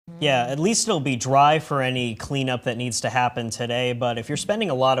Yeah, at least it'll be dry for any cleanup that needs to happen today. But if you're spending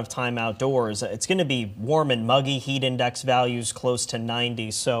a lot of time outdoors, it's going to be warm and muggy, heat index values close to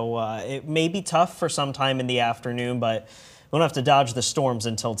 90. So it may be tough for some time in the afternoon, but we won't have to dodge the storms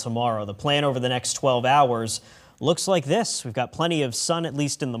until tomorrow. The plan over the next 12 hours looks like this. We've got plenty of sun, at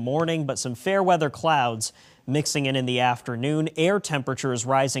least in the morning, but some fair weather clouds mixing in the afternoon. Air temperatures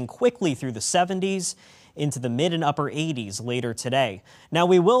rising quickly through the 70s into the mid and upper 80s later today. Now,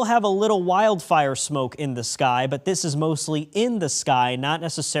 we will have a little wildfire smoke in the sky, but this is mostly in the sky, not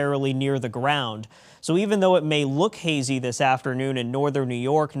necessarily near the ground. So even though it may look hazy this afternoon in northern New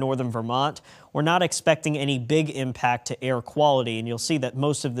York, northern Vermont, we're not expecting any big impact to air quality. And you'll see that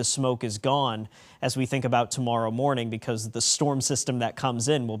most of the smoke is gone as we think about tomorrow morning, because the storm system that comes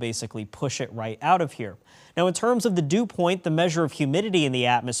in will basically push it right out of here. Now, in terms of the dew point, the measure of humidity in the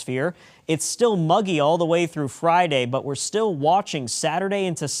atmosphere, it's still muggy all the way through Friday, but we're still watching Saturday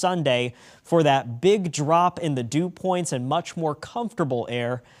into Sunday for that big drop in the dew points and much more comfortable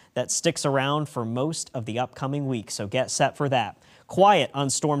air that sticks around for most of the upcoming week. So get set for that. Quiet on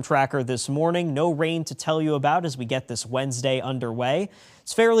Storm Tracker this morning. No rain to tell you about as we get this Wednesday underway.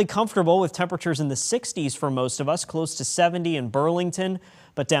 It's fairly comfortable with temperatures in the 60s for most of us, close to 70 in Burlington,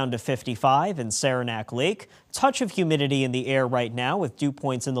 but down to 55 in Saranac Lake. Touch of humidity in the air right now with dew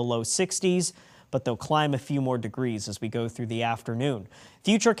points in the low 60s, but they'll climb a few more degrees as we go through the afternoon.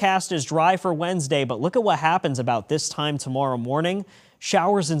 Futurecast is dry for Wednesday, but look at what happens about this time tomorrow morning.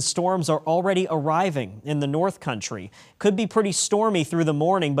 Showers and storms are already arriving in the North Country. Could be pretty stormy through the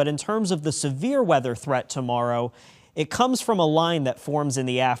morning, but in terms of the severe weather threat tomorrow, it comes from a line that forms in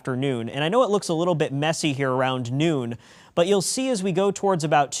the afternoon. And I know it looks a little bit messy here around noon, but you'll see as we go towards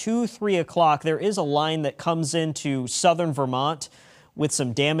about 2, 3 o'clock, there is a line that comes into southern Vermont with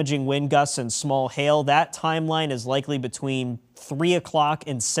some damaging wind gusts and small hail. That timeline is likely between 3 o'clock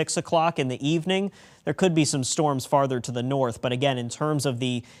and 6 o'clock in the evening. There could be some storms farther to the north, but again, in terms of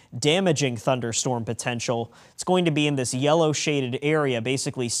the damaging thunderstorm potential, it's going to be in this yellow shaded area,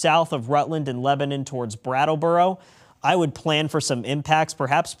 basically south of Rutland and Lebanon towards Brattleboro. I would plan for some impacts,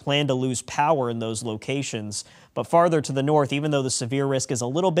 perhaps plan to lose power in those locations. But farther to the north, even though the severe risk is a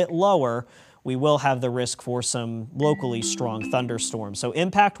little bit lower, we will have the risk for some locally strong thunderstorms. So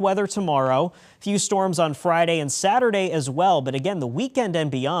impact weather tomorrow, few storms on Friday and Saturday as well. But again, the weekend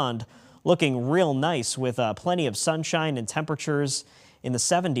and beyond looking real nice with plenty of sunshine and temperatures in the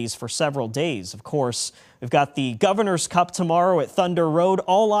 70s for several days. Of course, we've got the Governor's Cup tomorrow at Thunder Road.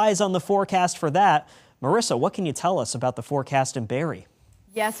 All eyes on the forecast for that. Marissa, what can you tell us about the forecast in Barrie?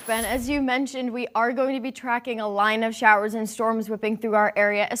 Yes, Ben, as you mentioned, we are going to be tracking a line of showers and storms whipping through our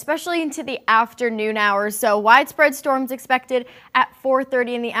area, especially into the afternoon hours. So widespread storms expected at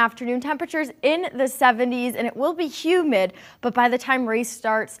 4:30 in the afternoon. Temperatures in the 70s, and it will be humid, but by the time race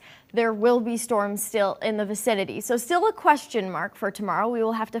starts, there will be storms still in the vicinity. So still a question mark for tomorrow. We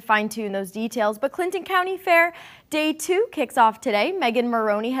will have to fine-tune those details. But Clinton County Fair Day 2 kicks off today. Megan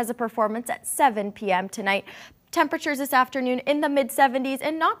Maroney has a performance at 7 p.m. tonight. Temperatures this afternoon in the mid-70s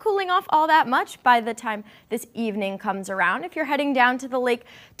and not cooling off all that much by the time this evening comes around. If you're heading down to the lake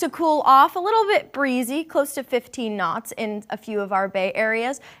to cool off, a little bit breezy, close to 15 knots in a few of our bay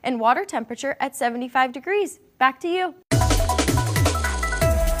areas, and water temperature at 75 degrees. Back to you.